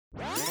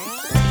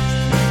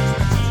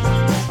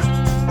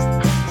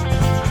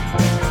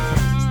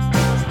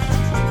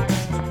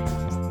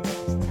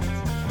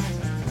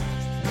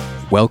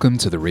Welcome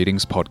to the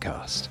Readings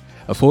Podcast,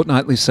 a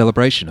fortnightly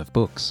celebration of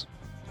books.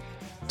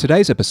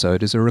 Today's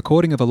episode is a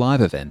recording of a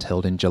live event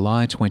held in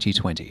July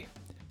 2020.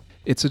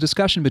 It's a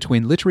discussion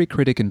between literary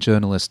critic and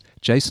journalist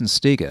Jason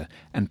Steger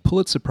and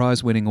Pulitzer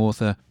Prize-winning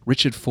author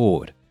Richard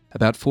Ford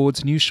about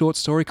Ford's new short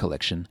story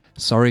collection,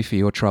 Sorry for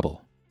Your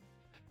Trouble.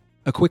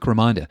 A quick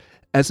reminder,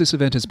 as this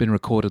event has been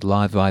recorded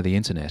live via the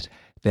internet,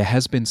 there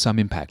has been some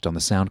impact on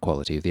the sound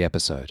quality of the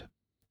episode.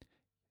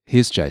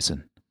 Here's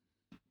Jason.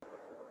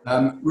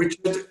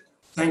 Richard,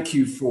 thank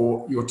you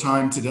for your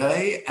time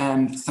today,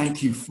 and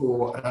thank you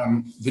for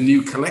the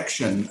new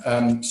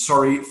collection,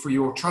 Sorry for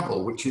Your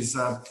Trouble, which is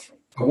a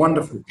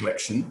wonderful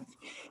collection.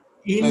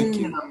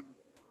 In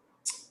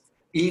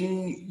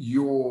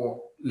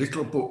your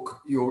little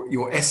book,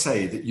 your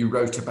essay that you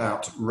wrote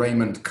about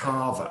Raymond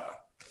Carver,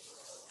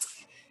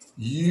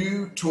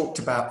 you talked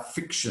about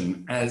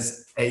fiction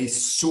as a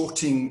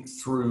sorting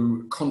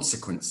through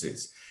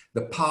consequences,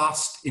 the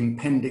past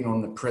impending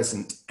on the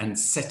present and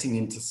setting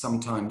into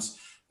sometimes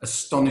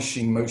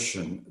astonishing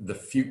motion the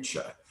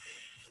future.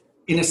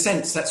 In a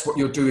sense, that's what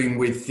you're doing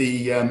with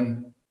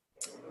the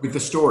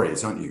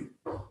stories, aren't you?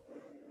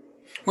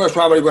 Well, it's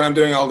probably what I'm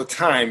doing all the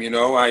time. You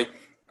know, I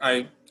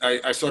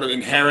sort of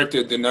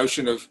inherited the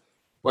notion of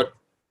what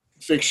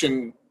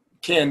fiction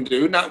can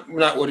do, not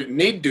what it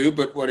need do,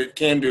 but what it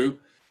can do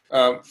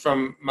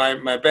from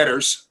my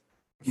betters,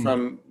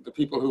 from the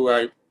people who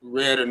I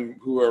read and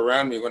who were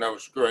around me when I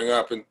was growing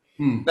up. And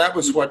that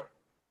was what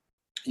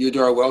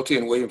Eudora Welty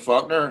and William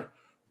Faulkner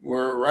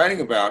were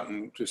writing about,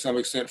 and to some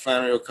extent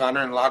Flannery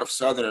O'Connor and a lot of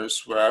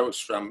Southerners where I was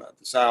from,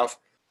 the South,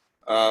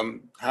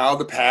 how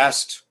the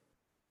past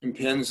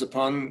impends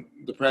upon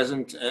the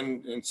present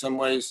and in some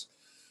ways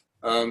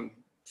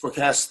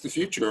forecasts the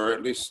future, or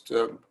at least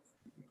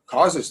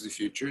causes the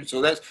future. So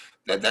that's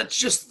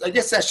just, I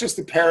guess that's just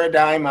the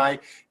paradigm I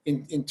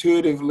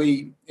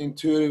intuitively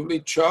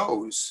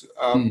chose.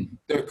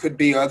 There could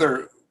be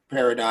other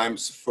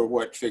paradigms for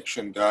what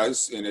fiction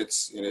does in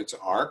its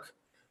arc,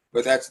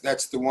 but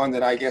that's the one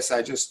that I guess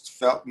I just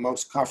felt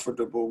most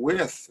comfortable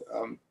with.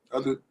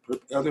 Other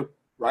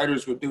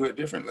writers would do it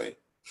differently.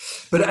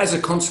 But as a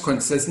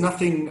consequence, there's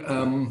nothing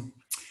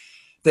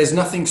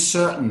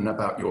certain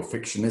about your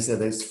fiction, is there?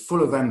 There's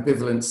full of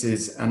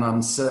ambivalences and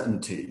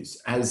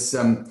uncertainties. As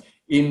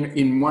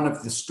in one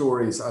of the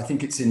stories, I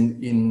think it's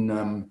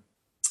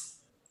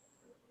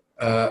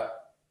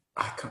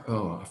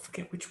I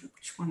forget which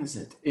one is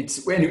it.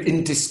 It's when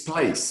in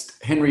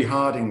Displaced, Henry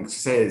Harding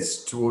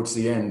says towards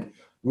the end,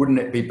 "Wouldn't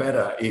it be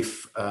better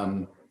if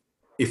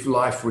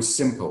life was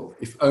simple?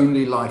 If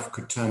only life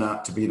could turn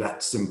out to be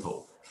that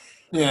simple."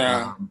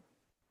 Yeah,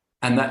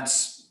 and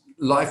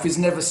life is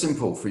never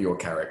simple for your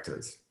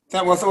characters.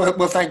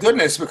 Well, thank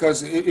goodness,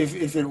 because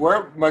if it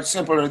were much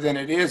simpler than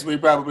it is, we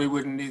probably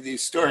wouldn't need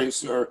these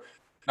stories or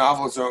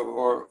novels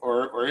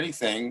or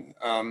anything.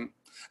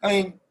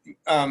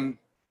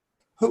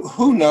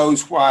 Who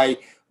knows why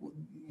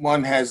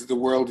one has the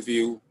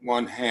worldview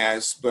one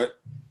has, but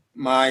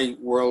my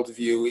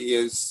worldview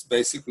is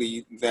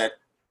basically that,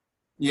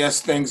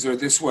 yes, things are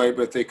this way,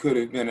 but they could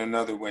have been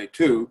another way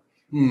too.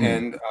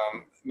 And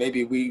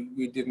maybe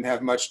we didn't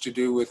have much to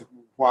do with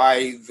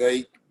why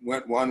they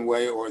went one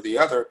way or the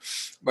other,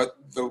 but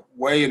the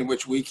way in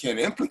which we can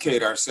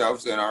implicate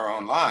ourselves in our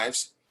own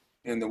lives,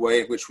 and the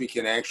way in which we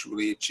can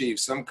actually achieve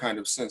some kind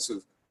of sense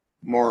of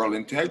moral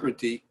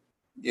integrity,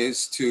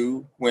 is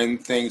to, when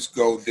things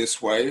go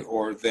this way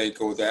or they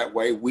go that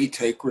way, we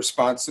take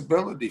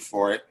responsibility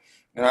for it.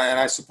 And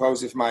I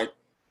suppose if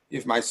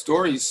my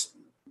stories,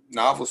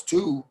 novels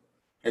too,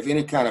 have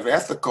any kind of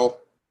ethical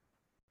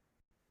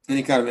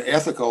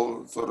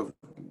sort of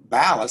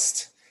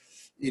ballast,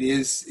 it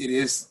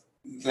is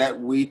that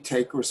we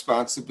take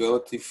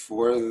responsibility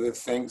for the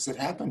things that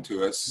happen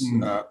to us.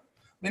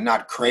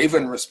 Not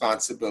craven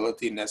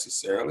responsibility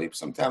necessarily.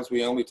 Sometimes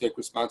we only take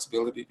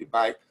responsibility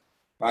by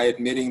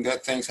admitting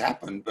that things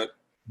happen. But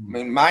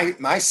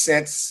my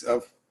sense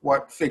of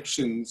what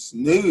fiction's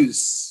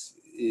news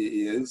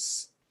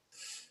is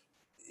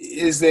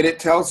that it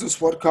tells us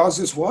what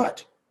causes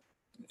what.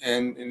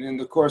 And in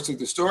the course of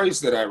the stories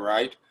that I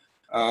write,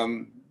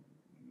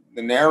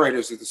 the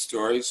narrators of the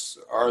stories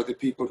are the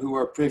people who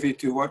are privy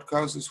to what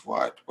causes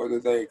what, whether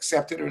they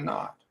accept it or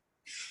not.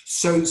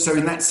 So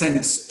in that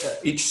sense,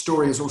 each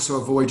story is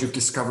also a voyage of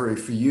discovery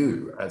for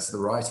you as the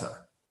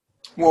writer.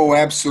 Well,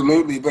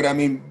 absolutely. But I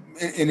mean,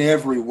 in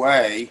every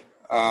way,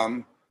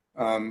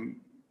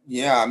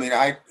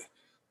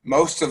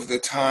 most of the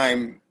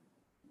time,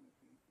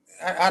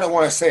 I don't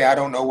want to say I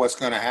don't know what's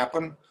going to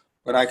happen,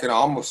 but I can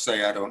almost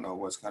say I don't know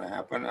what's going to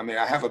happen. I mean,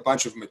 I have a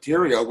bunch of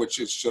material, which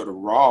is sort of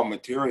raw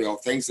material,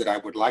 things that I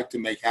would like to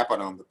make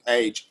happen on the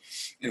page.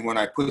 And when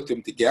I put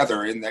them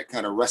together in that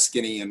kind of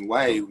Ruskinian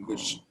way,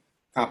 which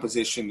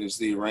composition is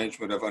the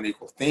arrangement of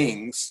unequal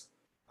things,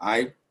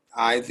 I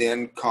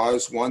then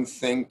cause one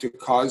thing to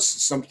cause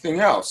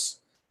something else.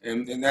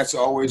 And that's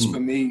always,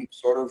 for me,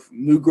 sort of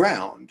new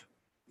ground.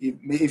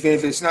 If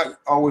it's not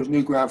always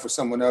new ground for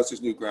someone else, it's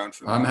new ground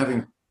for me. I'm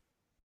having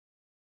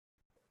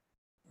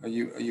Are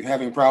you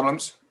having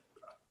problems?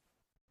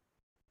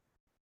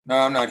 No,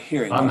 I'm not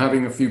hearing I'm you.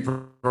 having a few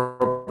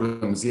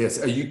problems. Yes.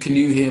 Can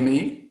you hear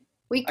me?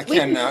 I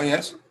can now,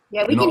 yes.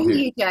 Yeah, we can hear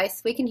you,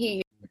 Jace. We can hear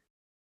you.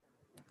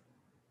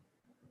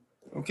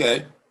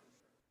 Okay.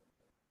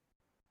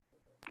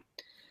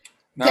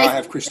 Now Jason, I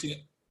have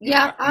Christine.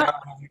 Yeah, Now I have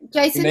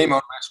Jason. your name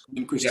on my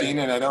screen, Christine,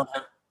 and I don't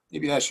have.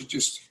 Maybe I should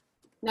just.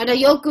 No,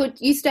 you're good.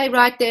 You stay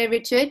right there,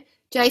 Richard.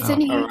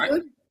 Jason, All you right.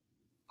 good?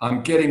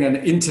 I'm getting an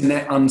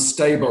internet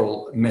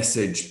unstable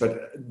message,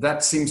 but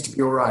that seems to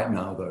be all right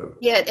now, though.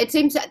 Yeah, it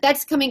seems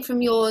that's coming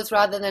from yours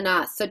rather than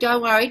us. So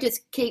don't worry,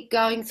 just keep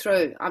going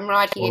through. I'm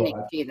right here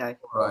next to you, though.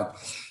 All right.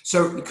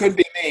 So It could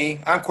be me.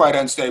 I'm quite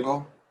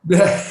unstable.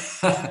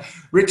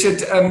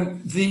 Richard,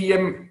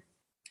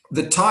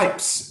 the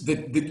types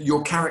that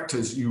your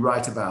characters you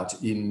write about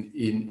in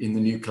the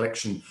new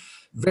collection,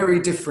 very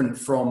different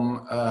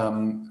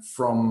from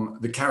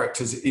the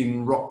characters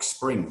in Rock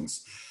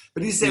Springs.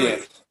 But is there,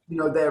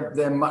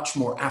 they're much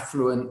more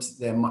affluent.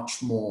 They're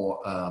much more.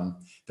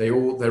 They're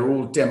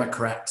all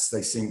Democrats.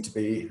 They seem to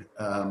be.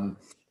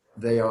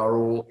 They are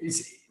all.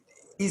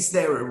 Is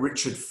there a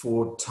Richard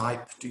Ford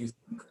type? Do you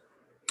think?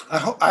 I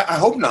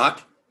hope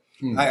not.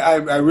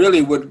 I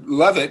really would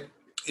love it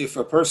if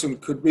a person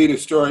could read a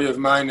story of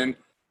mine and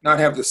not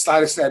have the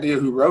slightest idea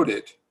who wrote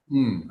it.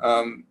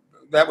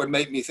 That would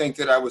make me think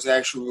that I was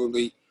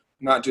actually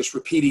not just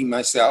repeating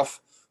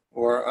myself,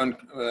 or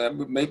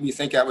would make me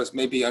think I was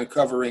maybe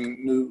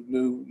uncovering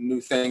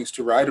new things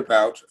to write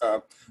about.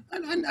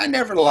 I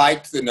never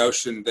liked the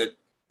notion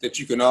that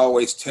you can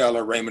always tell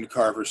a Raymond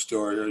Carver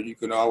story, or you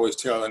can always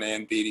tell an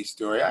Ann Beattie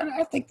story.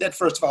 I think that,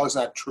 first of all, is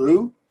not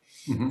true.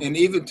 And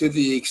even to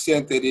the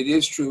extent that it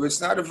is true,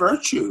 it's not a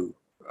virtue.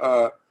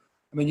 I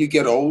mean, you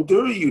get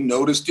older, you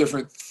notice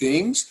different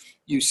things,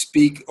 you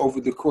speak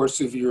over the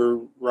course of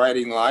your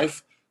writing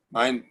life,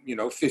 mine,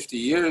 50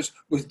 years,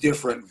 with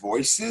different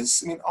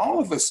voices. I mean, all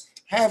of us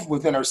have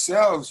within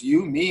ourselves,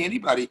 you, me,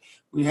 anybody,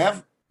 we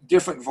have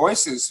different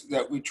voices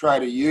that we try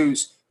to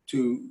use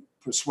to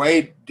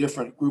persuade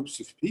different groups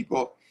of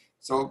people.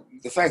 So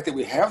the fact that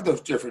we have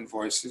those different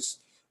voices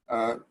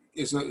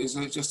is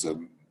just a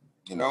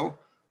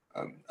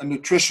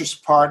nutritious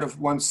part of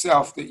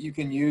oneself that you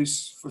can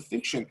use for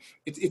fiction.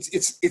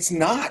 It's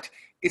not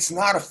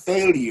a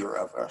failure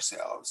of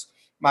ourselves.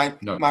 My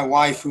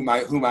wife, whom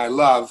I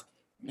love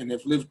and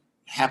have lived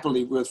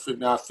happily with for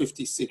now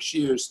 56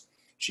 years,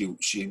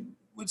 she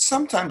would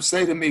sometimes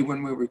say to me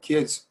when we were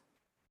kids,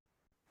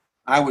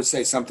 I would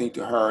say something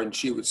to her and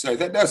she would say,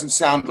 "That doesn't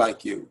sound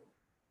like you."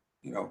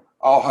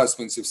 All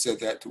husbands have said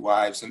that to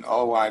wives, and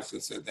all wives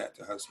have said that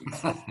to husbands.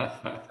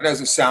 It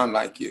doesn't sound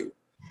like you.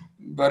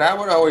 But I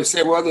would always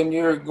say, well, then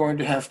you're going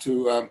to have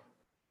to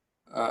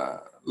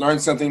learn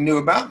something new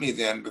about me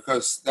then,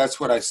 because that's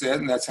what I said,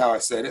 and that's how I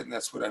said it, and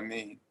that's what I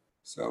mean.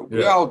 So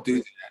we all do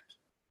that.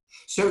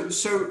 So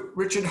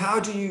Richard, how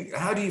do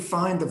you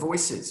find the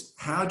voices?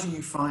 How do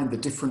you find the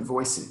different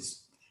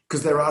voices?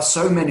 Because there are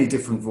so many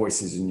different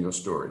voices in your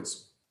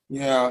stories.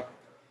 Yeah.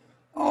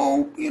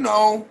 Oh,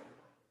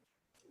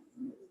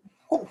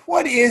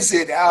 what is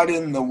it out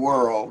in the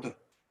world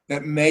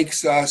that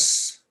makes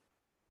us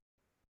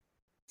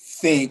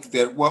think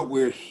that what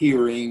we're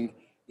hearing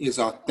is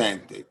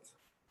authentic?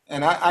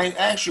 And I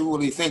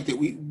actually think that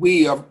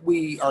we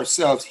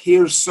ourselves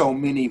hear so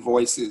many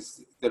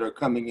voices that are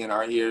coming in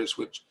our ears,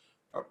 which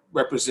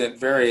represent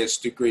various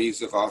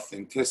degrees of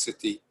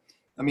authenticity.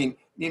 I mean,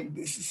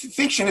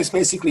 fiction is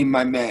basically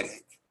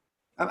mimetic.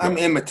 I'm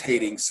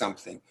imitating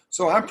something.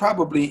 So I'm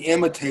probably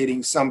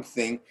imitating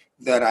something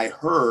that I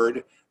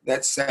heard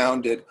that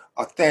sounded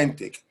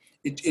authentic.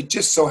 It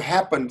just so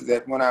happened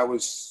that when I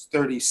was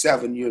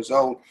 37 years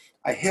old,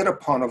 I hit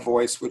upon a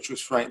voice, which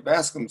was Frank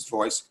Bascom's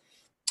voice,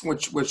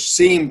 which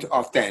seemed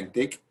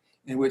authentic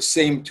and which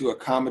seemed to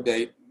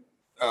accommodate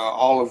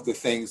all of the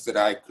things that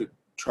I could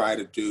try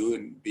to do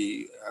and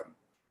be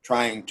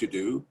trying to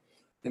do.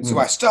 And so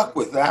I stuck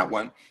with that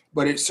one.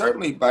 But it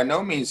certainly by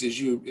no means,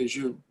 as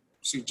you're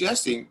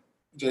suggesting,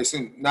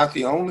 Jason, not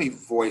the only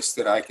voice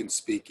that I can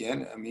speak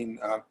in. I mean,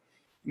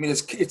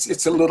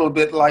 it's a little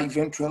bit like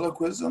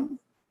ventriloquism.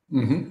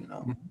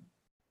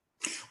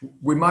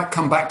 We might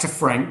come back to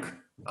Frank,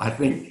 I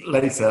think,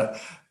 later,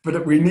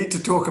 but we need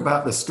to talk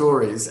about the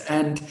stories.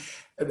 And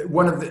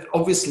one of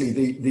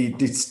the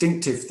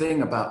distinctive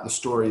thing about the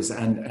stories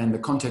and the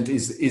content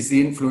is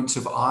the influence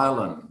of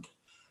Ireland.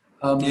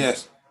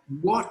 Yes.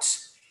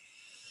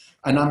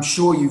 And I'm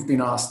sure you've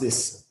been asked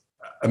this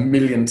a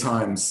million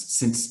times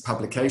since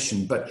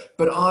publication, but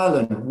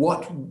Ireland,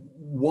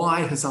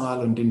 why has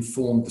Ireland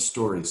informed the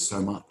stories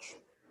so much?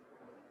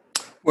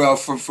 Well,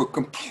 for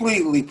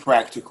completely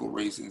practical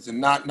reasons,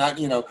 and not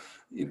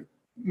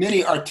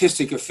many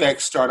artistic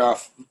effects start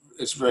off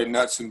as very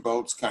nuts and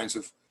bolts kinds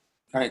of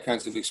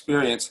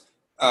experience.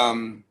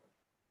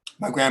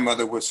 My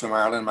grandmother was from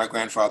Ireland. My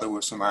grandfather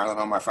was from Ireland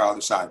on my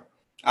father's side.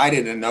 I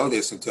didn't know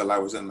this until I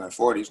was in my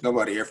 40s.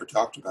 Nobody ever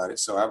talked about it,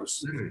 so I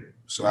was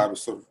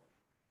sort of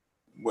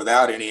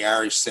without any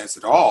Irish sense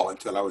at all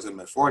until I was in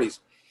my 40s.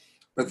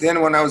 But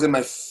then when I was in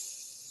my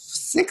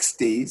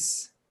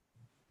 60s,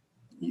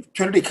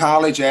 Trinity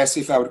College asked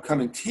if I would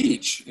come and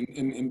teach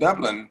in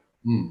Dublin.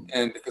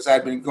 And because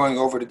I'd been going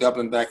over to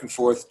Dublin back and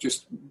forth,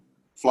 just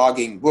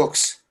flogging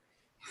books.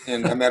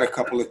 And I met a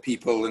couple of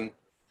people, and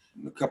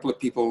a couple of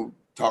people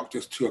talked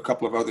to a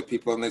couple of other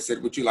people, and they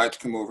said, would you like to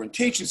come over and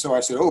teach? And so I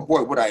said, oh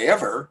boy, would I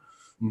ever?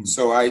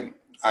 So I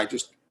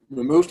just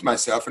removed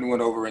myself and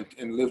went over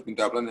and lived in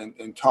Dublin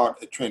and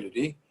taught at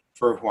Trinity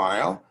for a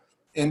while.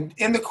 And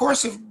in the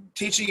course of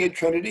teaching at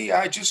Trinity,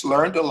 I just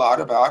learned a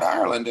lot about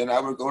Ireland, and I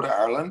would go to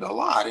Ireland a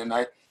lot. And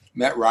I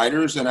met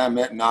writers, and I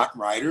met not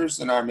writers,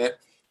 and I met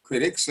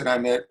critics, and I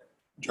met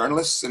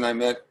journalists, and I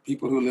met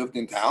people who lived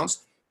in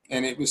towns.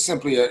 And it was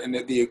simply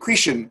the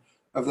accretion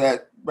of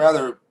that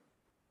rather,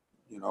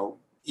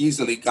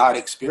 easily got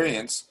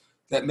experience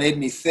that made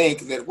me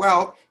think that,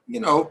 well,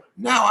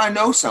 now I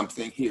know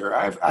something here.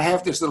 I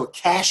have this little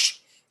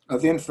cache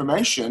of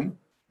information.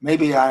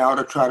 Maybe I ought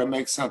to try to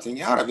make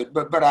something out of it.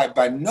 But I,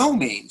 by no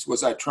means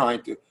was I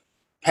trying to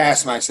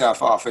pass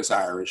myself off as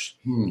Irish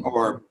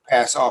or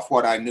pass off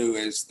what I knew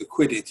as the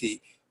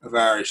quiddity of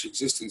Irish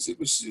existence. It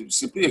was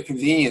simply a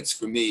convenience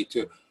for me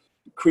to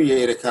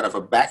create a kind of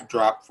a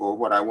backdrop for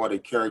what I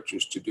wanted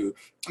characters to do.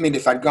 I mean,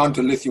 if I'd gone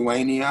to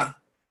Lithuania,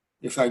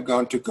 if I'd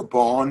gone to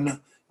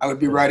Gabon, I would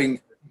be writing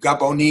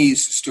Gabonese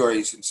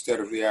stories instead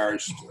of the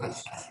Irish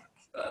stories.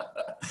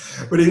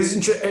 But it is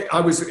interesting.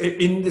 I was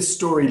in this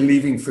story,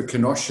 Leaving for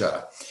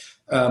Kenosha.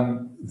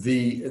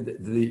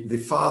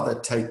 The father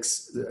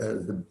takes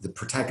the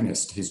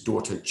protagonist, his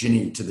daughter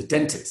Ginny, to the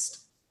dentist.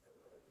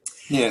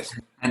 Yes.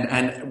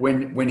 And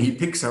when he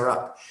picks her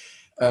up,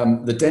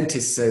 the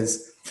dentist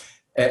says,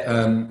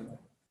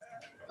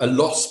 a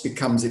loss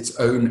becomes its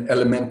own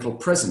elemental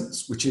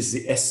presence, which is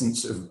the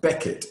essence of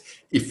Beckett,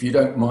 if you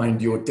don't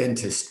mind your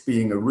dentist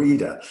being a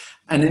reader.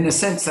 And in a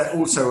sense, that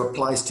also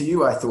applies to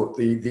you. I thought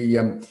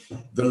the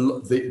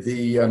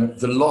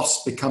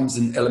loss becomes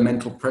an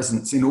elemental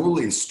presence in all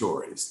these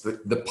stories.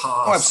 The past,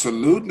 oh,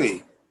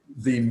 absolutely.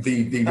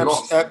 The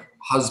loss of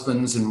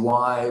husbands and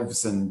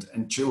wives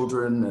and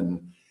children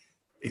and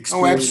experience.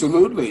 Oh,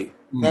 absolutely.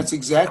 That's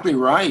exactly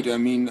right. I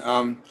mean,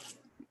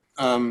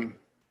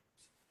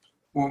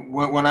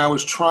 when I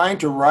was trying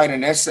to write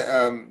an essay,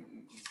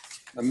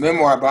 a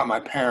memoir about my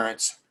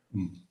parents,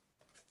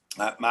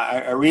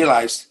 I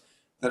realized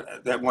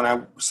that when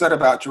I set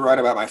about to write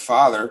about my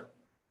father,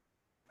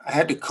 I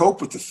had to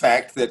cope with the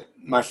fact that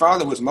my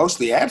father was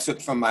mostly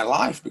absent from my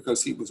life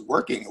because he was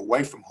working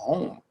away from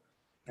home.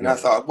 And I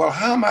thought, well,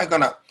 how am I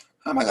gonna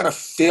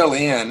fill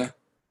in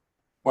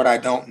what I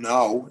don't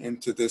know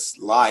into this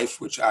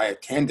life which I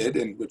attended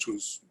and which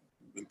was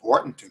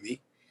important to me?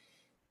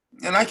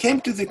 And I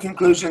came to the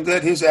conclusion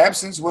that his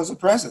absence was a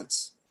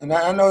presence. And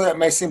I know that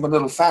may seem a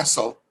little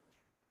facile,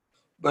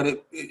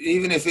 but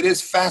even if it is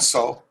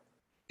facile,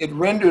 it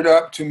rendered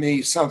up to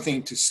me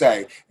something to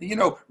say.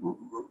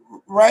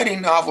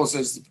 Writing novels,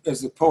 as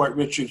the poet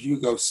Richard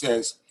Hugo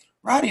says,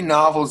 writing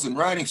novels and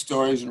writing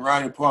stories and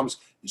writing poems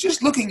is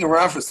just looking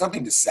around for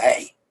something to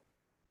say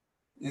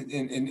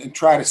and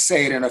try to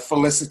say it in a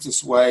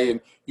felicitous way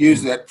and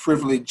use that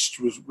privileged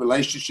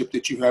relationship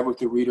that you have with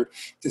the reader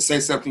to say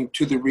something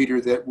to the reader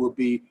that will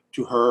be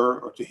to her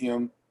or to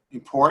him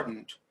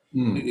important.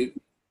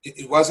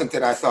 It wasn't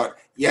that I thought,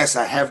 yes,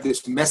 I have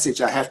this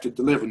message I have to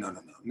deliver.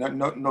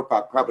 No,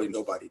 probably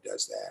nobody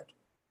does that.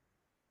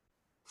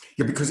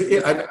 Yeah, because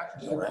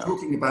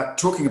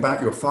talking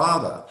about your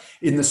father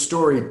in the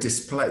story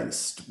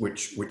Displaced,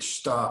 which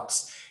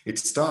starts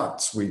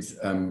with,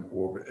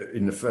 or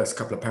in the first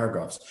couple of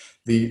paragraphs,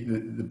 the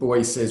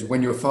boy says,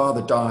 when your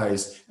father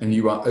dies and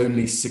you are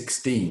only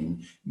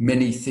 16,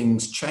 many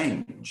things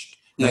changed.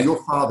 Now,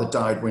 your father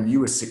died when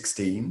you were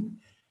 16.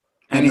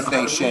 Many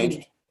things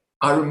changed.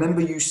 I remember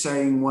you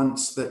saying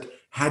once that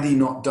had he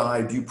not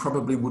died, you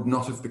probably would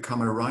not have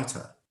become a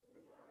writer.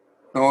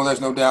 Oh, there's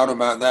no doubt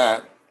about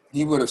that.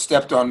 He would have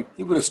stepped on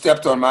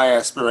my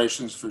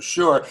aspirations for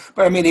sure.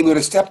 But I mean, he would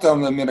have stepped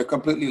on them in a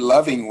completely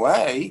loving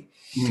way.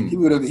 He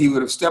would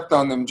have stepped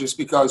on them just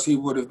because he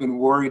would have been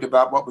worried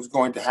about what was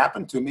going to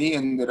happen to me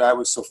and that I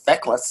was so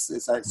feckless,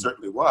 as I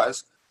certainly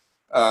was.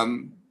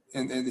 And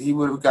he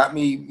would have got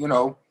me,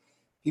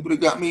 he would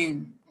have got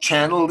me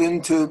channeled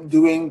into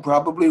doing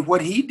probably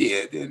what he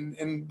did.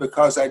 And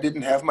because I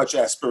didn't have much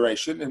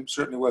aspiration and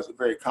certainly wasn't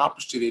very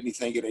accomplished at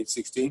anything at age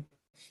 16,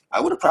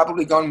 I would have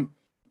probably gone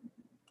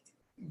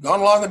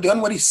along and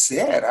done what he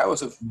said. I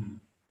wasn't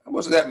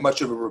that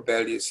much of a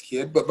rebellious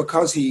kid, but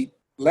because he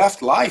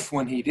left life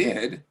when he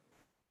did,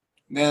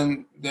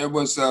 then there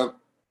was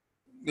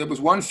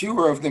one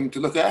fewer of them to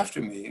look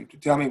after me and to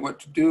tell me what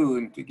to do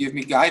and to give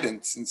me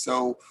guidance. And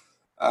so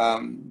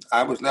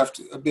I was left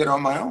a bit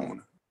on my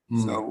own.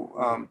 So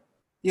I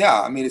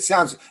mean, it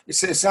sounds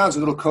a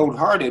little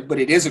cold-hearted, but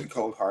it isn't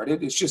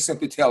cold-hearted. It's just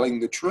simply telling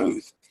the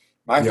truth.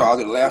 My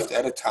father left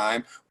at a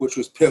time which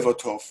was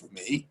pivotal for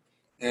me,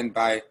 and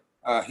by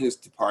his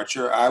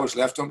departure, I was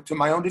left to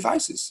my own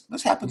devices.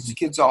 This happens to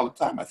kids all the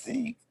time, I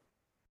think.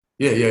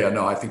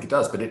 No, I think it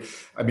does. But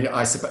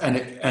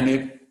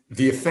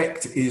the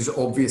effect is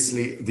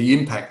obviously the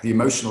impact, the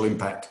emotional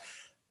impact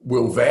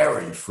will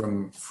vary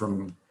from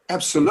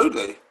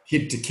Absolutely.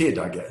 Kid to kid,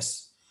 I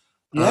guess.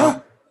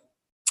 Yeah.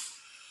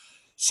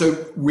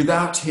 So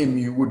without him,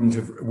 you wouldn't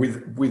have,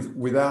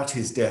 without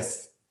his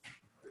death,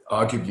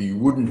 arguably you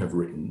wouldn't have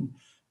written.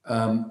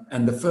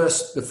 And the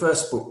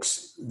first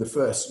books,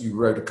 you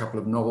wrote a couple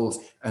of novels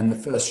and the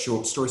first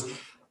short stories.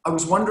 I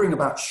was wondering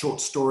about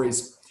short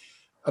stories,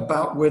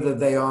 about whether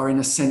they are in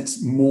a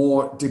sense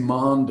more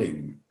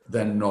demanding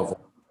than novel.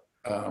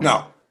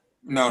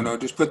 No,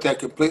 just put that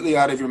completely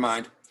out of your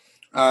mind.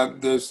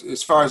 There's,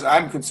 as far as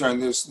I'm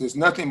concerned, there's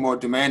nothing more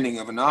demanding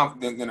of a novel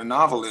than a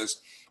novel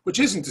is, which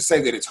isn't to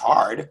say that it's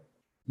hard.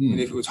 And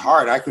if it was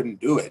hard, I couldn't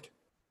do it.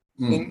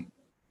 And,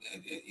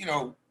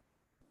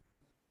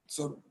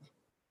 so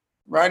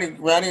writing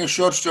a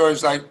short story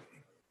is like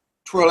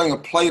twirling a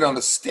plate on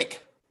a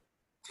stick.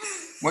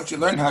 Once you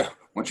learn how to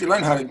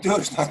do it,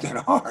 it's not that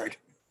hard.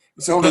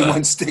 It's only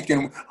one stick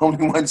and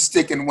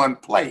one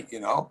plate,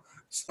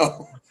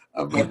 So,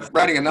 but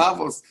writing a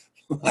novel is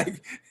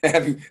like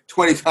having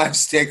 25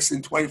 sticks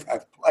and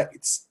 25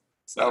 plates.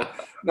 So,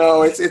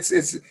 no,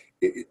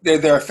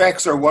 their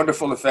effects are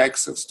wonderful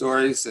effects of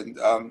stories, and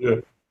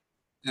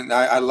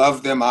I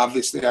love them.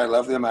 Obviously, I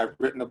love them. I've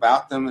written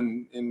about them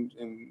and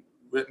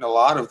written a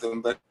lot of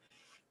them. But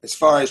as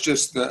far as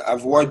just the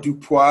avoir du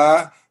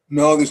poids,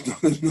 no,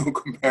 there's no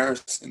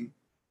comparison.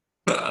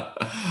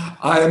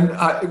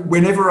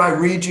 Whenever I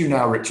read you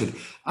now, Richard,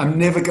 I'm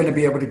never going to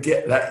be able to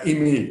get that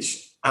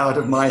image out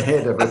of my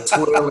head of a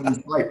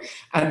twirling plate.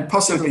 And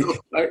possibly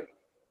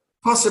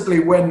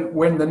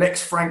when the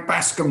next Frank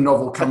Bascombe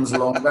novel comes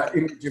along, that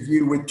image of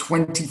you with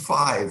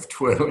 25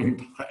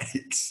 twirling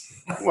plates.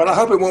 Well, I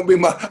hope it won't be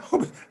much.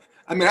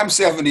 I mean, I'm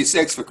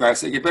 76, for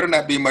Christ's sake. It better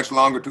not be much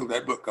longer till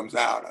that book comes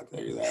out, I'll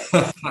tell you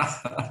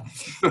that.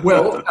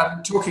 Well,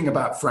 talking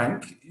about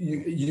Frank,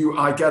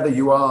 I gather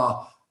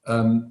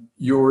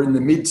you're in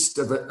the midst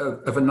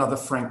of another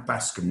Frank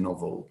Bascombe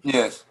novel.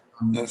 Yes,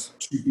 yes.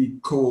 To be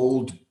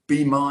called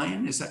Be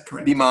Mine, is that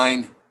correct? Be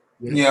Mine.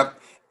 Yeah.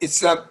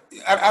 It's I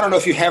don't know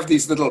if you have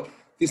these little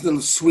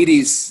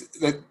sweeties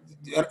that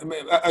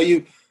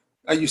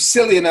are you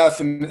silly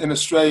enough in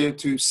Australia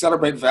to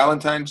celebrate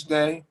Valentine's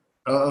Day?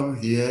 Oh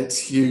yeah, it's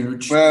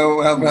huge.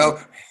 Well.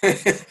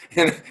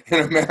 in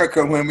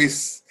America, when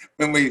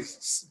we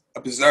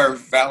observe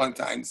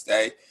Valentine's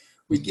Day,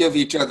 we give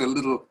each other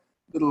little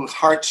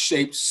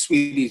heart-shaped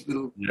sweeties,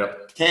 little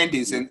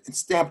candies, and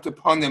stamped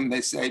upon them they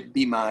say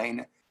 "Be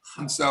mine,"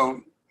 and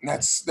so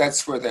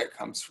that's where that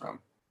comes from.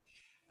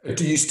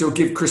 Do you still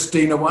give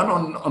Christina one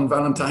on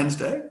Valentine's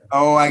Day?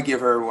 Oh, I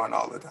give her one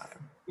all the time.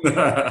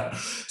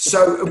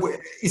 So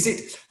is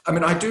it, I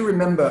mean, I do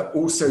remember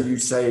also you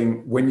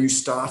saying when you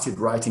started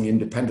writing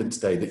Independence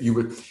Day that you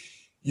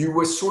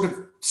were sort of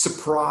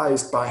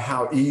surprised by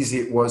how easy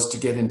it was to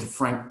get into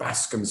Frank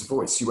Bascombe's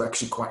voice. You were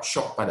actually quite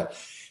shocked by that.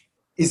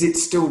 Is it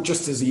still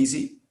just as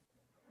easy?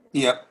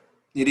 Yep,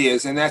 it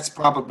is. And that's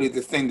probably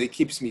the thing that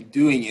keeps me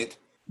doing it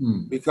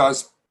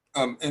because,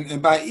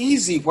 and by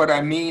easy, what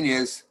I mean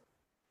is,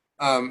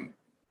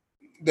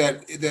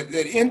 that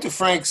into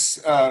Frank's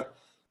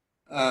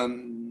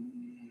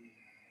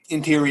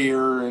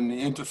interior and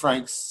into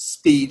Frank's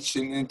speech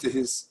and into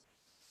his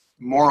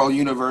moral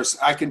universe,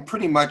 I can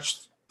pretty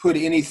much put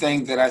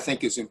anything that I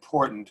think is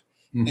important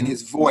in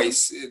his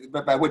voice,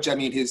 but by which I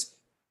mean his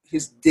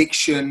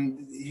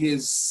diction,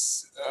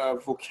 his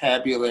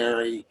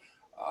vocabulary,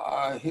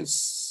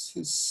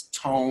 his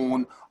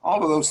tone,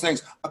 all of those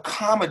things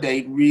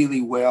accommodate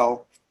really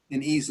well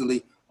and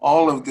easily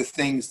all of the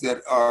things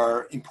that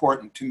are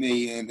important to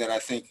me and that I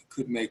think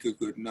could make a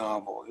good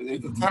novel.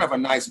 It's kind of a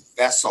nice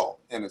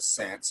vessel in a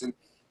sense. And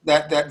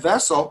that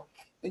vessel,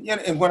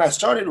 and when I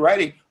started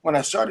writing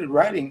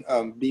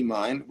Be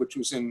Mine, which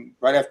was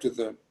right after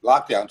the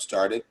lockdown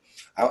started,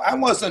 I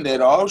wasn't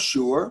at all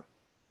sure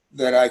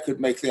that I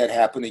could make that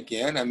happen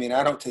again. I mean,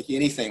 I don't take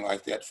anything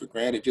like that for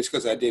granted. Just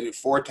because I did it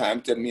 4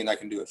 times doesn't mean I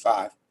can do it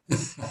 5.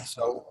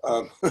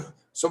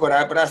 But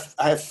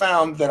I have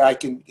found that I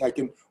can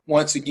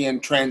once again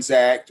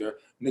transact or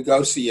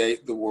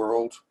negotiate the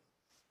world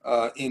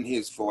in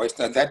his voice.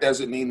 Now, that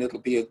doesn't mean it'll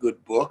be a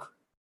good book.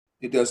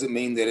 It doesn't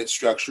mean that its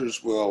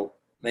structures will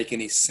make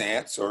any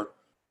sense or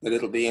that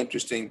it'll be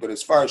interesting. But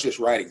as far as just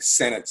writing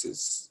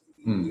sentences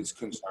is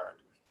concerned,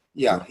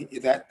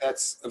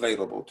 that's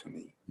available to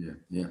me. Yeah.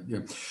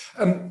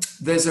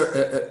 There's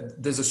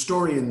a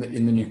story in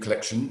the new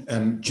collection,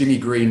 Jimmy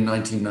Green,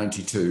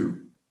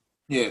 1992.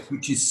 Yes.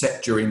 Which is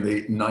set during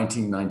the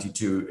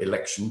 1992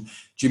 election.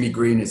 Jimmy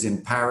Green is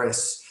in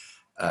Paris.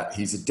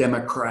 He's a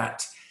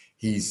Democrat.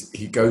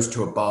 He goes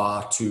to a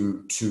bar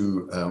to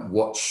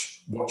watch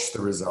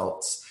the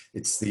results.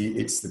 It's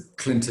the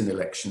Clinton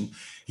election.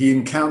 He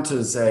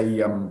encounters a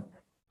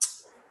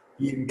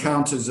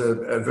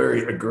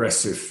very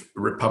aggressive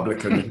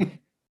Republican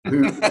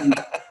who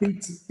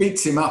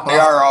beats him up.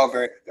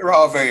 They're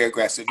all very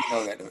aggressive. You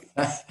know that, don't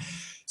you?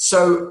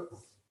 So,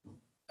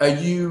 are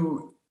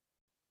you?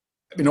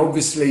 I mean,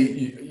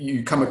 obviously,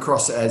 you come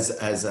across as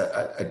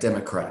a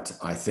Democrat,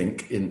 I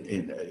think.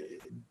 And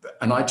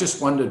I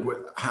just wondered,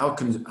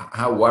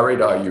 how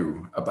worried are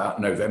you about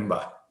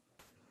November?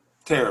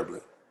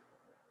 Terribly,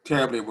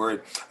 terribly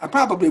worried. I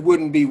probably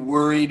wouldn't be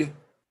worried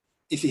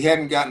if he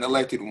hadn't gotten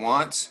elected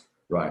once.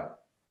 Right.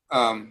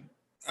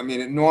 I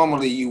mean,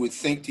 normally you would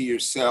think to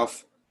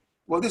yourself,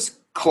 well, this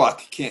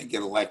cluck can't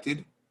get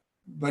elected,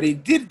 but he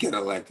did get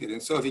elected.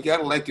 And so if he got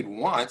elected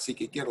once, he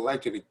could get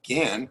elected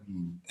again.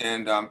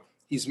 And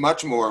he's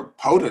much more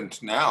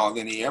potent now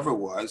than he ever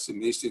was, at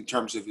least in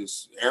terms of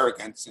his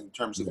arrogance, in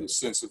terms of his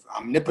sense of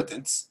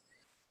omnipotence.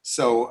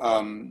 So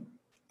I'm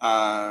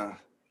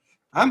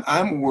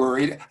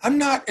worried. I'm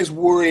not as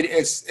worried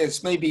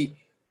as maybe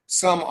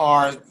some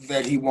are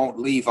that he won't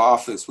leave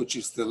office, which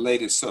is the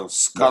latest sort of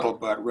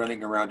scuttlebutt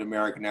running around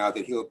America now,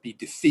 that he'll be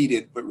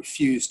defeated but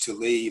refuse to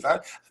leave. I'm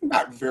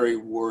not very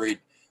worried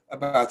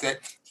about that.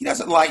 He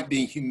doesn't like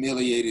being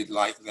humiliated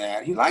like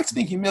that. He likes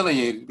being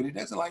humiliated, but he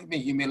doesn't like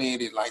being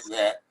humiliated like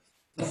that.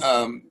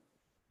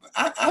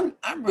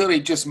 I'm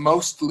really just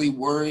mostly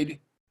worried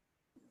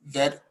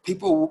that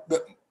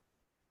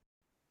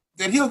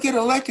that he'll get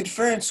elected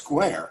fair and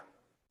square.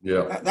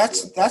 Yeah,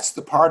 that's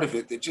the part of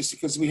it, that just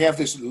because we have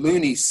this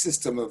loony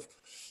system of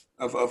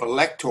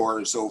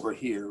electors over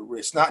here, where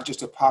it's not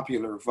just a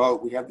popular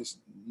vote. We have this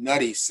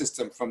nutty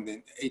system from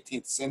the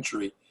 18th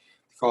century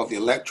called the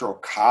Electoral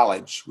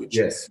College, which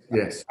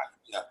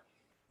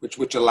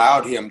which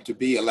allowed him to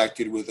be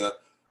elected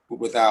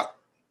without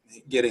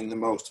getting the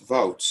most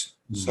votes.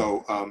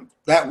 So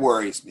that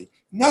worries me.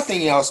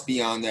 Nothing else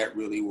beyond that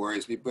really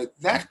worries me, but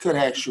that could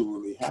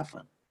actually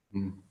happen.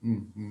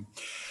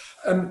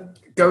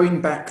 Going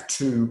back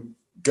to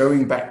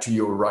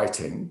your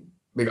writing,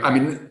 I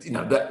mean, you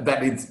know,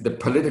 that is the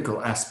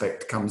political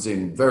aspect comes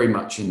in very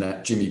much in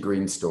that Jimmy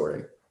Green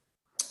story.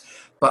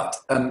 But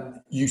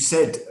you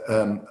said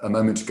a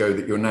moment ago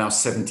that you're now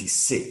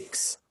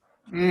 76.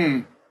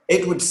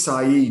 Edward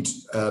Said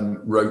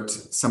wrote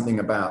something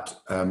about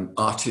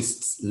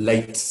artists'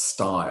 late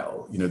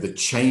style. You know, the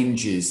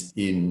changes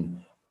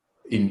in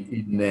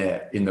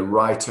the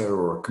writer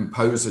or a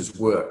composer's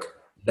work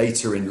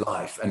later in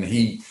life, and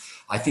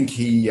I think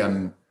he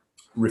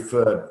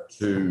referred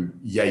to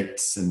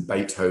Yeats and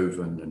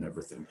Beethoven and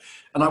everything.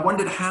 And I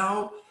wondered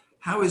how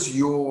has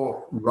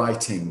your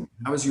writing,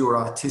 how has your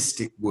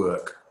artistic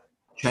work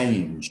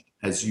changed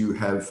as you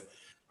have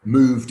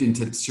moved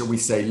into, shall we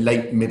say,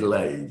 late middle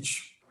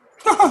age?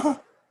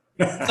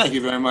 Thank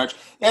you very much.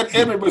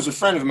 Edward was a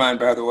friend of mine,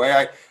 by the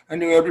way. I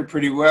knew Edward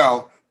pretty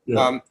well.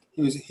 Yeah.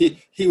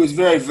 He was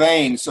very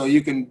vain, so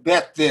you can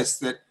bet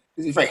that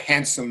he's a very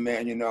handsome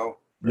man, you know.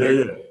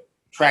 Yeah.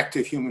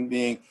 Attractive human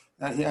being.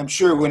 I'm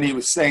sure when he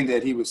was saying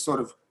that, he was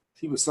sort of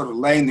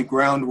laying the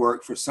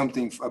groundwork for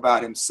something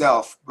about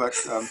himself. But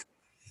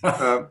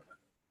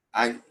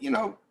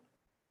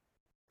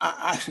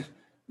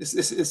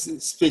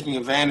speaking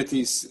of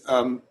vanities,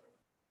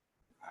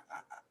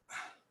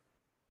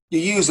 you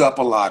use up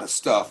a lot of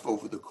stuff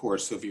over the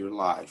course of your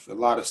life. A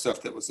lot of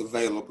stuff that was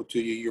available to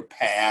you, your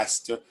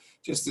past,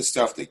 just the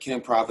stuff that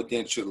came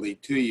providentially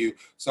to you.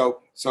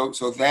 So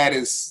that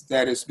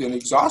has been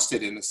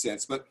exhausted in a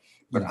sense. But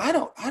I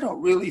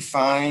don't really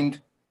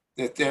find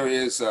that there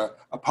is a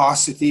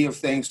paucity of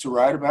things to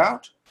write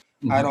about.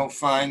 I don't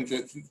find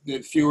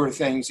that fewer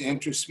things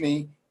interest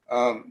me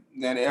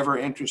than ever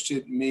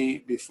interested me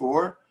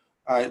before.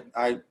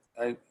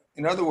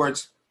 In other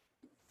words,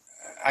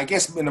 I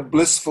guess in a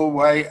blissful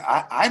way,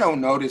 I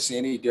don't notice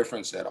any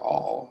difference at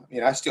all. I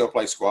mean, I still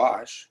play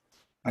squash.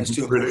 I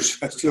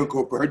still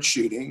go bird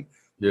shooting.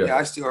 Yeah,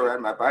 I still ride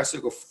my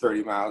bicycle for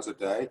 30 miles a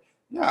day.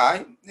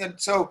 Yeah,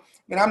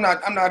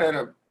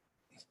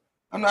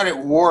 I'm not at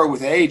war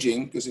with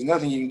aging, because there's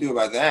nothing you can do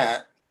about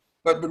that.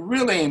 But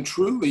really and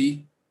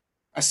truly,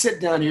 I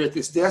sit down here at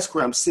this desk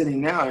where I'm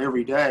sitting now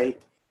every day,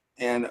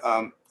 and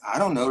I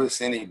don't notice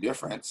any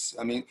difference.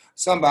 I mean,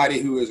 somebody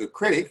who is a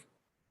critic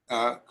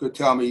could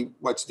tell me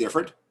what's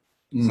different.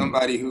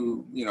 Somebody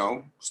who,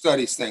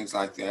 studies things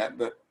like that.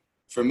 But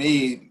for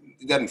me,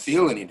 it doesn't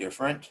feel any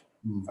different.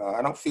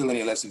 I don't feel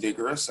any less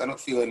vigorous. I don't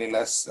feel any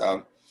less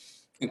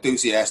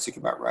enthusiastic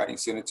about writing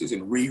sentences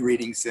and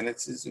rereading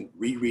sentences and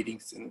rereading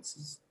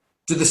sentences.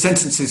 Do the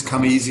sentences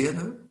come easier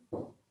though?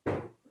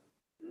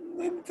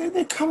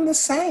 They come the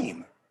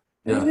same.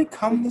 Yeah. They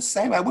come the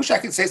same. I wish I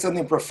could say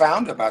something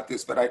profound about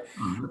this, but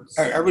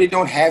I really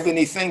don't have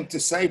anything to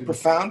say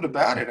profound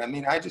about it. I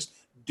mean, I just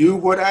do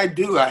what I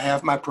do. I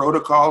have my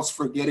protocols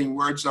for getting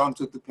words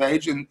onto the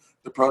page, and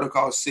the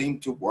protocols seem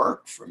to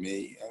work for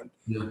me. And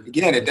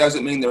again, it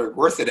doesn't mean they're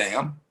worth a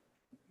damn.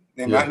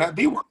 They might not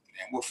be worth a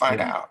damn. We'll find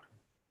out.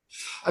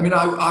 I mean,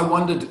 I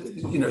wondered,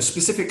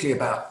 specifically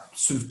about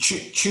sort of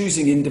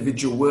choosing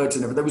individual words.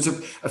 And there was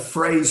a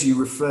phrase you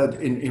referred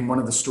in one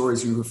of the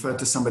stories. You referred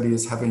to somebody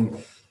as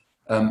having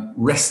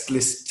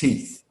restless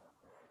teeth,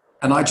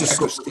 and I just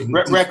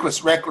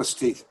reckless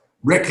teeth.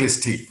 Reckless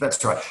teeth.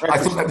 That's right. I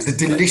thought that was a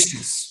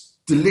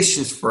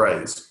delicious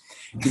phrase.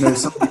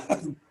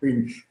 Somebody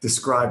being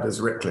described as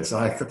reckless.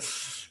 I thought,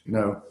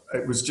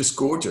 it was just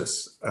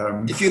gorgeous.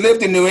 If you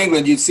lived in New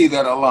England, you'd see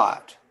that a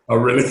lot. Oh,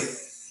 really?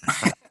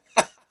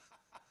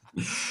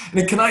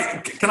 Now, can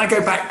I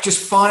go back,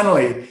 just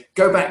finally,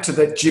 go back to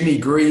the Jimmy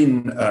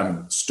Green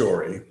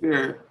story,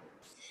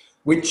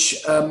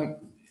 which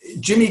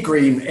Jimmy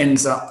Green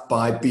ends up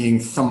by being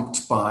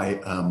thumped by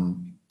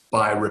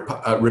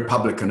a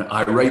Republican,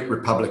 irate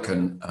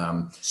Republican.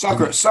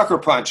 Sucker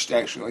punched,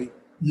 actually.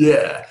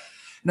 Yeah.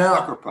 Now,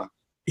 Sucker punch.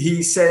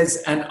 he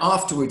says, and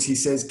afterwards he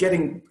says,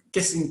 getting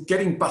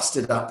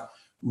busted up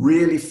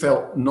really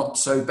felt not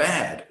so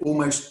bad,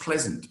 almost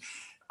pleasant.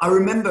 I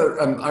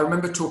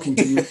remember talking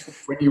to you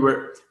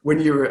when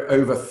you were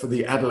over for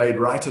the Adelaide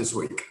Writers'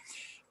 Week,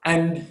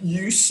 and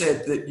you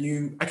said that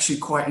you actually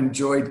quite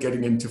enjoyed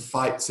getting into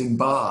fights in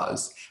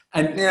bars,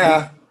 and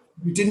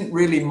you didn't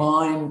really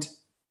mind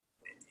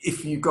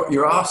if you got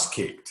your ass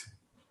kicked.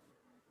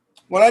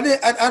 Well, I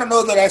don't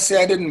know that I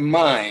say I didn't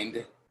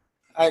mind.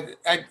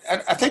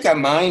 I think I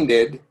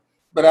minded,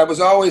 but I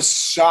was always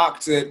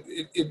shocked that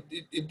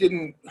it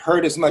didn't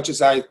hurt as much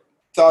as I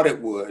thought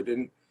it would,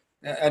 and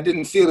I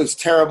didn't feel as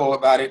terrible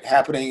about it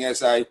happening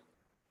as I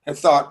had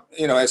thought,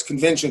 as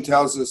convention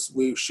tells us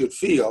we should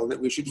feel, that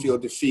we should feel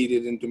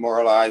defeated and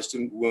demoralized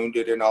and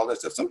wounded and all that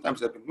stuff.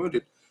 Sometimes I've been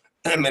wounded.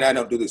 I mean, I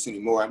don't do this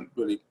anymore. I'm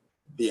really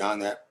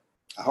beyond that,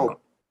 I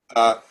hope.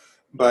 But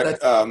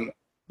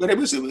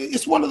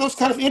it's one of those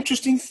kind of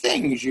interesting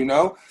things,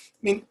 I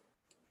mean,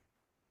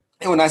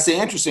 and when I say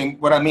interesting,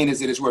 what I mean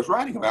is that it's worth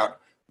writing about.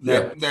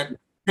 That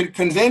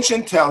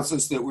convention tells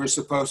us that we're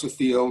supposed to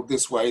feel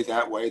this way,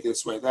 that way,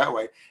 this way, that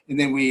way. And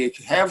then we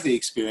have the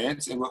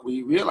experience, and what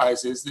we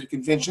realize is that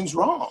convention's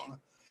wrong.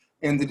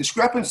 And the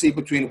discrepancy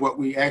between what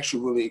we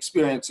actually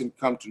experience and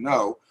come to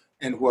know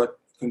and what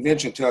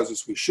convention tells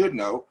us we should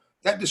know,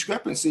 that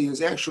discrepancy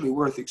is actually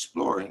worth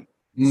exploring.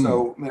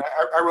 So, I mean,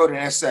 I wrote an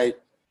essay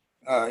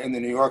in the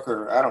New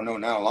Yorker, I don't know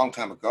now, a long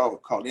time ago,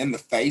 called In the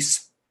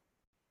Face.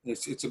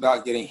 It's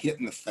about getting hit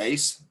in the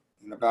face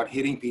and about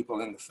hitting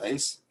people in the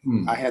face.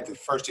 I had the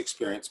first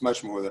experience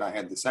much more than I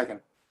had the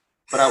second,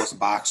 but I was a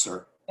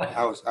boxer.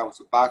 I was a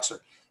boxer.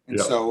 And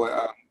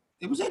so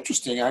it was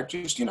interesting. I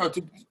just,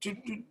 to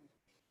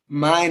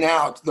mine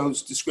out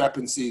those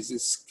discrepancies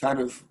is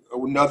kind of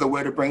another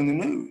way to bring the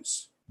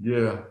news.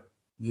 Yeah.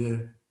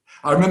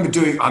 I remember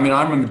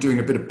doing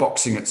a bit of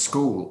boxing at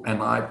school,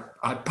 and I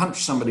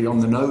punched somebody on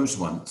the nose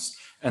once,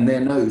 and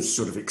their nose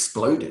sort of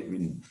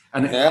exploded.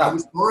 I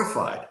was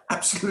horrified,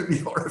 absolutely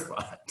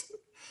horrified.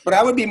 But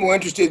I would be more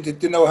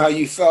interested to know how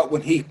you felt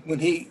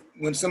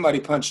when somebody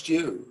punched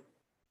you.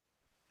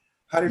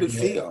 How did it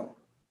feel?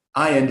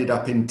 I ended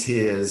up in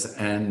tears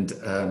and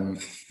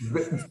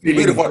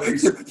you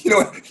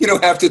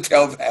don't have to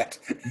tell that.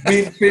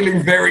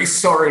 Feeling very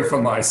sorry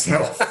for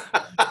myself.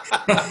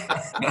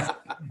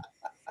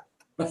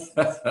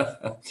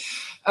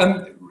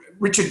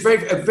 Richard,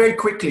 very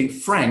quickly,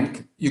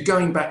 Frank, you're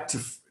going back to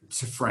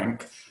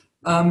Frank.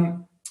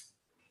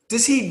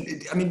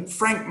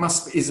 Frank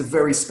is a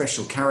very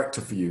special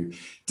character for you.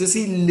 Does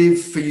he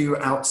live for you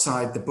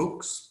outside the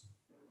books?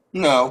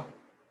 No.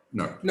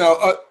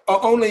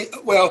 Only,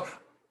 well,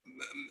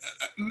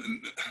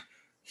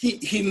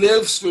 he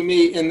lives for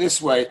me in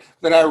this way,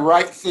 that I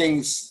write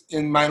things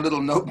in my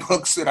little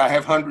notebooks that I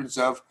have hundreds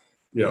of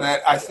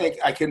that I think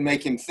I can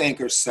make him think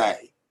or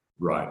say.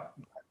 Right.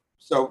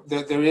 So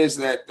there is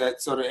that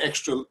sort of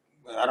extra,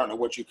 I don't know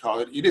what you call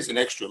it. It isn't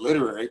extra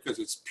literary because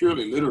it's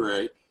purely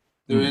literary.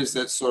 There is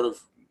that sort of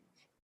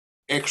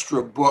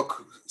extra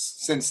book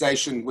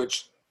sensation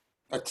which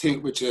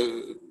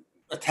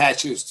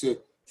attaches to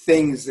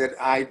things that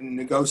I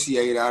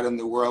negotiate out in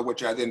the world,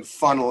 which I then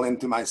funnel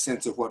into my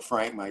sense of what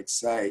Frank might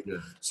say. Yeah.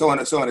 So in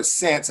a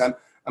sense,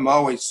 I'm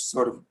always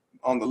sort of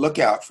on the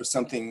lookout for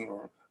something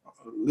or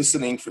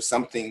listening for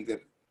something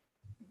that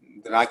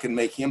I can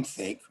make him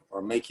think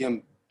or make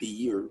him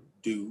be or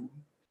do.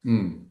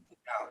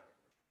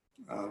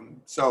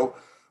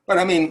 But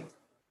I mean,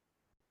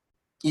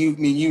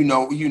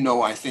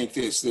 I think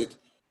this, that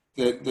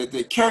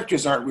the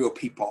characters aren't real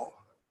people.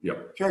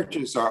 Yep.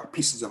 Characters are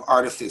pieces of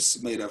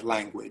artifice made of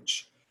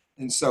language.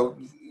 And so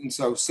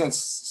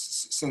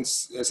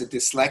since as a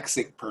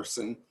dyslexic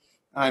person,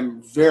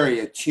 I'm very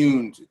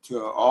attuned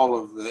to all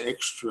of the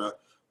extra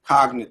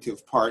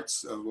cognitive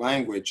parts of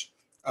language.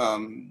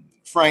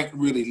 Frank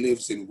really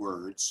lives in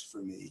words for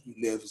me. He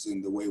lives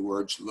in the way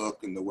words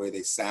look and the way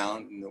they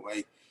sound and the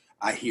way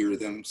I hear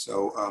them.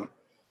 So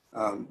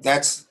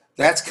that's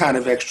kind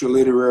of extra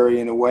literary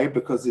in a way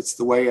because it's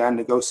the way I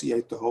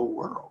negotiate the whole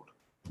world.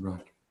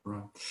 Right.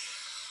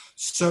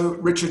 So,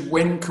 Richard,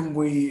 when can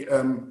we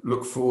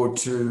look forward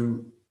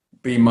to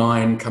Be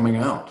Mine coming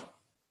out?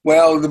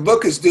 Well, the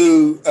book is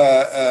due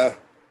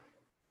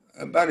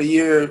about a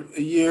year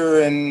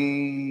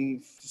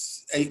and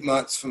 8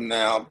 months from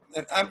now.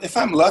 And if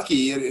I'm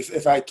lucky,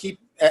 if I keep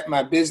at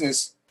my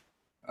business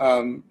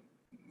and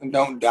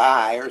don't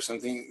die or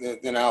something,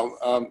 then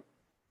I'll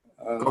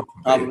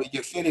probably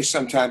get finished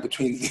sometime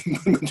between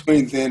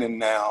then and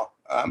now.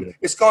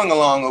 It's going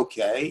along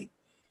okay.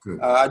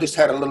 I just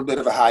had a little bit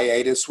of a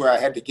hiatus where I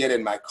had to get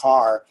in my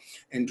car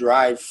and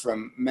drive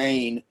from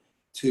Maine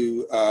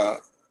to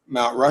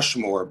Mount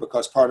Rushmore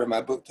because part of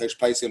my book takes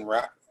place in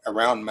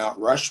around Mount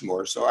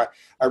Rushmore. So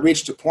I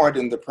reached a point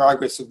in the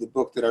progress of the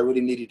book that I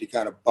really needed to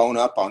kind of bone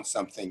up on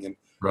something and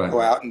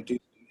go out and do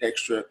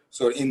extra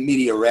sort of in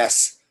media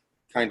res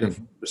kind of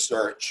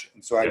research.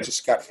 And so I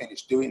just got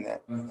finished doing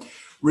that.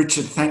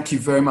 Richard, thank you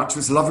very much. It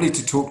was lovely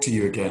to talk to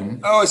you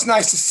again. Oh, it's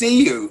nice to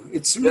see you.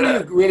 It's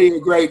really a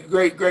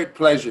great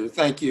pleasure.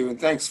 Thank you. And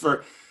thanks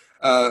for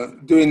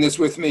doing this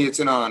with me. It's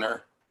an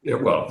honor. Yeah,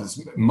 well,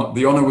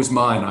 the honor was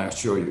mine, I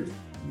assure you.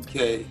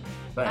 Okay.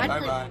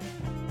 Bye-bye.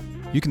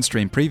 You can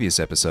stream previous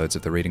episodes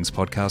of the Readings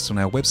Podcast on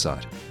our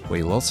website, where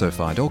you'll also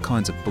find all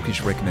kinds of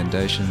bookish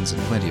recommendations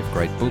and plenty of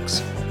great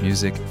books,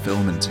 music,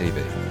 film and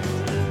TV.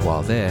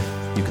 While there,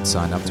 you can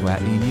sign up to our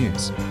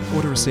e-news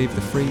or to receive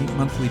the free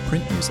monthly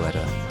print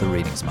newsletter, The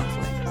Readings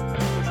Monthly.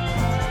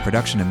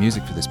 Production and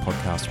music for this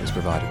podcast was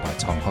provided by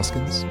Tom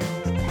Hoskins.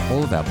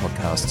 All of our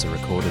podcasts are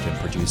recorded and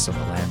produced on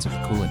the lands of the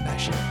Kulin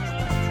Nation.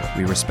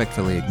 We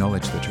respectfully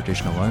acknowledge the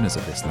traditional owners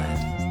of this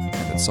land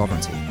and that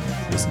sovereignty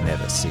is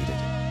never ceded.